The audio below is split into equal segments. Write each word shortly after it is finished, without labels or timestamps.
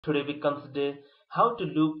Today we consider how to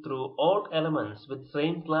loop through all elements with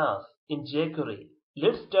same class in Jquery.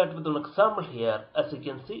 Let's start with an example here. As you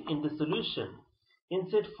can see in the solution,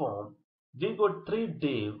 inside form, we got three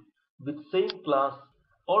div with same class.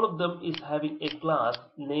 All of them is having a class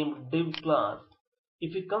named div class.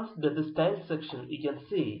 If you consider the style section, you can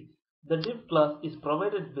see the div class is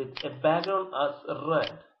provided with a background as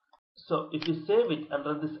red. So if you save it and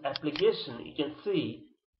run this application, you can see,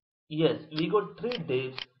 yes, we got three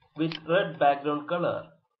divs with red background color.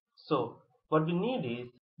 So what we need is,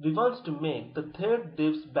 we want to make the third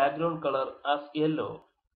div's background color as yellow.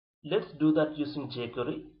 Let's do that using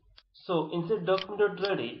Jquery. So inside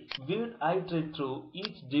document.ready, we will iterate through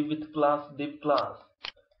each div with class div class.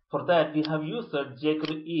 For that we have used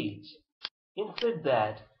Jquery each. Inside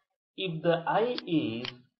that, if the I is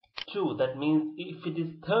 2, that means if it is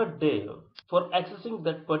third div, for accessing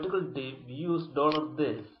that particular div we use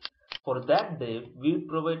 $this. For that div we will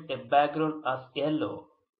provide a background as yellow.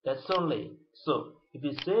 That's only. So if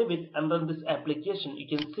you save it and run this application, you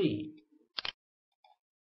can see,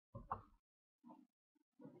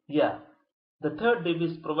 yeah, the third div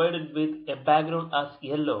is provided with a background as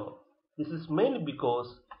yellow. This is mainly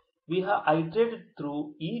because we have iterated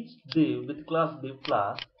through each div with class div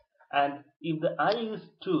class, and if the I is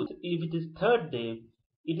 2, if it is third div,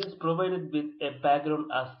 it is provided with a background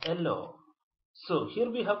as yellow. So here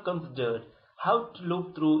we have considered how to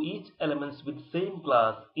loop through each elements with same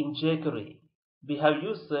class in Jquery. We have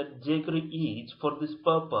used Jquery each for this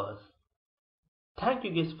purpose. Thank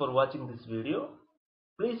you guys for watching this video.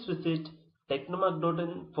 Please visit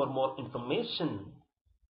technomark.in for more information.